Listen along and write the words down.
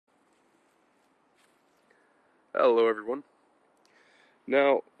Hello everyone.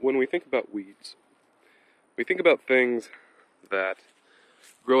 Now, when we think about weeds, we think about things that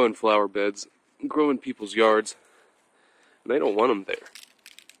grow in flower beds, grow in people's yards, and they don't want them there.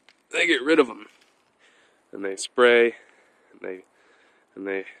 They get rid of them, and they spray, and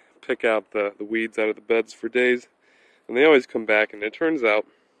they pick out the weeds out of the beds for days, and they always come back, and it turns out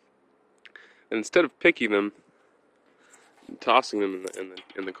that instead of picking them and tossing them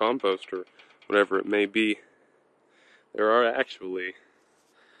in the compost or whatever it may be, there are actually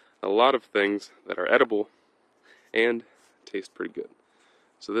a lot of things that are edible and taste pretty good.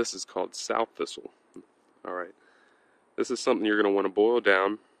 So this is called sow thistle. Alright, this is something you're going to want to boil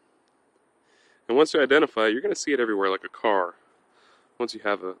down, and once you identify it, you're going to see it everywhere like a car. Once you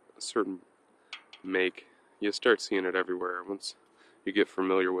have a certain make, you start seeing it everywhere once you get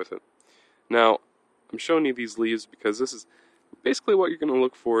familiar with it. Now, I'm showing you these leaves because this is basically what you're going to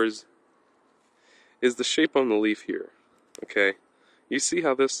look for is the shape on the leaf here. Okay, you see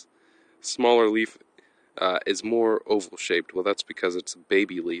how this smaller leaf is more oval shaped? Well, that's because it's a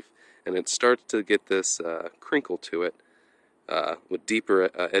baby leaf, and it starts to get this crinkle to it with deeper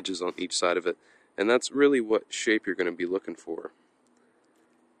edges on each side of it, and that's really what shape you're going to be looking for.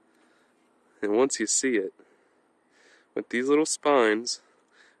 And once you see it with these little spines,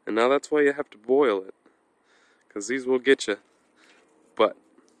 and now that's why you have to boil it, because these will get you. But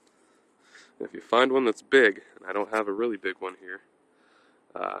if you find one that's big, and I don't have a really big one here,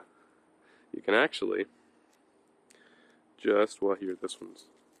 you can actually just, well, here, this one's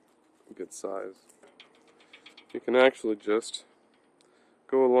a good size. You can actually just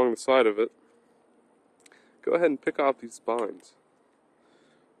go along the side of it, go ahead and pick off these spines.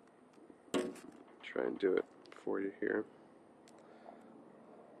 Try and do it for you here.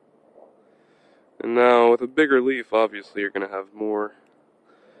 And now with a bigger leaf, obviously you're going to have more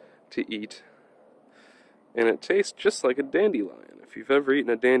to eat. And it tastes just like a dandelion. If you've ever eaten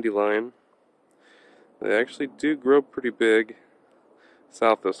a dandelion, they actually do grow pretty big.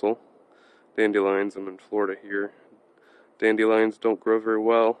 Sow thistle. Dandelions, I'm in Florida here. Dandelions don't grow very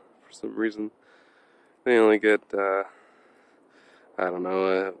well for some reason. They only get, I don't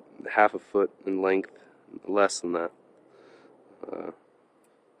know, half a foot in length, less than that.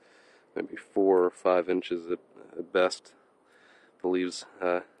 Maybe 4 or 5 inches at best. The leaves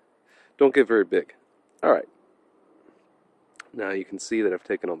don't get very big. Alright. Now you can see that I've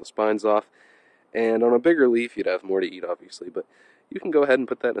taken all the spines off. And on a bigger leaf, you'd have more to eat, obviously. But you can go ahead and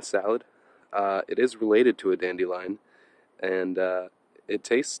put that in a salad. It is related to a dandelion. And it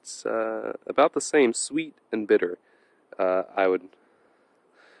tastes about the same, sweet and bitter. I would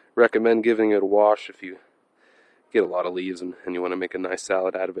recommend giving it a wash if you get a lot of leaves and you want to make a nice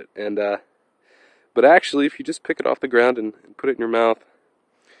salad out of it. And but actually, if you just pick it off the ground and put it in your mouth,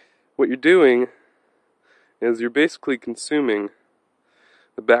 what you're doing is you're basically consuming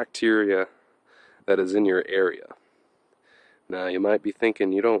the bacteria that is in your area. Now, you might be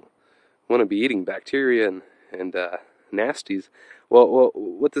thinking you don't want to be eating bacteria and nasties. Well,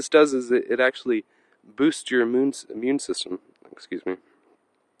 what this does is it actually boosts your immune system.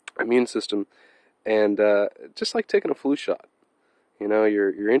 Immune system, and just like taking a flu shot, you know,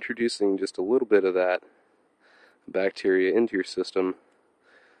 you're introducing just a little bit of that bacteria into your system,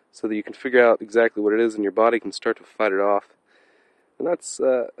 so that you can figure out exactly what it is, and your body can start to fight it off. And that's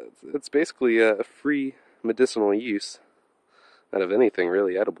basically a free medicinal use out of anything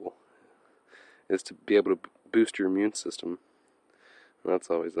really edible, is to be able to boost your immune system. And that's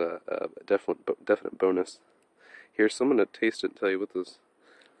always a definite bonus. Here, so I'm going to taste it and tell you what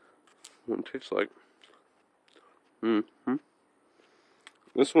it tastes like.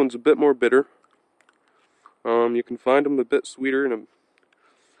 This one's a bit more bitter. You can find them a bit sweeter, and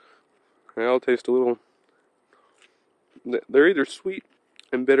they all taste a little. They're either sweet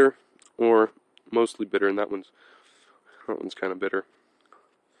and bitter, or mostly bitter, and that one's kind of bitter.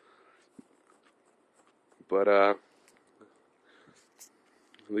 But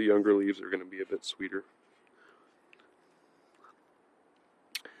the younger leaves are going to be a bit sweeter,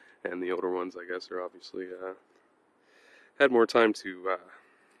 and the older ones, I guess, are obviously had more time to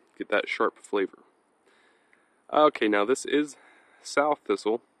get that sharp flavor. Okay, now this is sow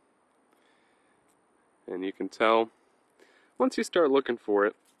thistle, and you can tell once you start looking for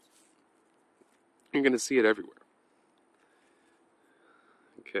it, you're going to see it everywhere.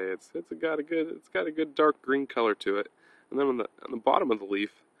 Okay, it's got a good dark green color to it, and then on the bottom of the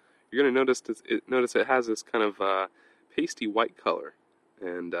leaf, you're going to notice it has this kind of pasty white color,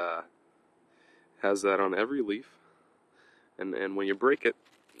 and has that on every leaf. And when you break it,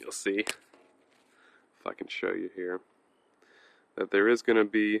 you'll see, if I can show you here, that there is going to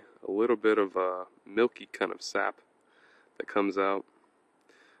be a little bit of a milky kind of sap that comes out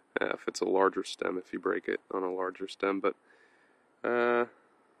if it's a larger stem, if you break it on a larger stem. But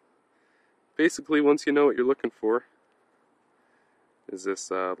basically, once you know what you're looking for, is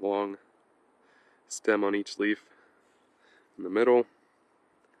this long stem on each leaf in the middle,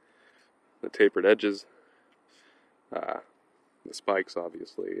 the tapered edges, the spikes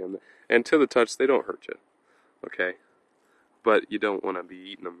obviously, and to the touch they don't hurt you, okay? But you don't want to be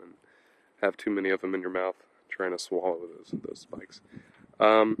eating them and have too many of them in your mouth trying to swallow those spikes.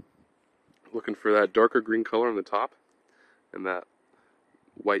 Looking for that darker green color on the top and that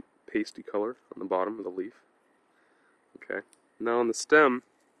white pasty color on the bottom of the leaf. Okay. Now on the stem,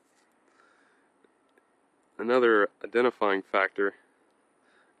 another identifying factor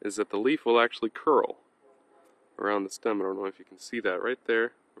is that the leaf will actually curl around the stem. I don't know if you can see that right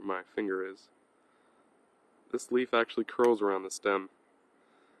there where my finger is. This leaf actually curls around the stem.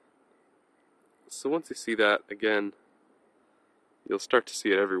 So once you see that, again, you'll start to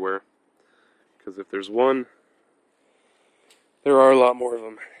see it everywhere. Because if there's one, there are a lot more of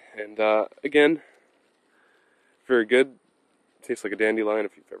them. And again, very good. Tastes like a dandelion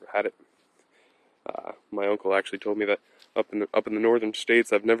if you've ever had it. My uncle actually told me that up in the northern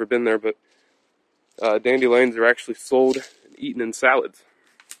states, I've never been there, but dandelions are actually sold and eaten in salads.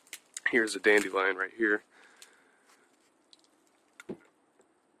 Here's a dandelion right here.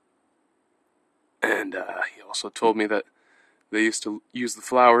 And he also told me that they used to use the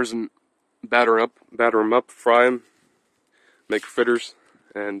flowers and batter them up, fry them, make fritters,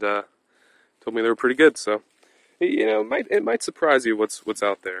 and told me they were pretty good. So, you know, it might surprise you what's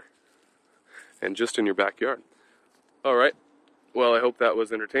out there, and just in your backyard. All right. Well, I hope that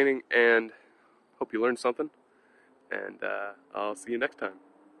was entertaining, and hope you learned something. And I'll see you next time.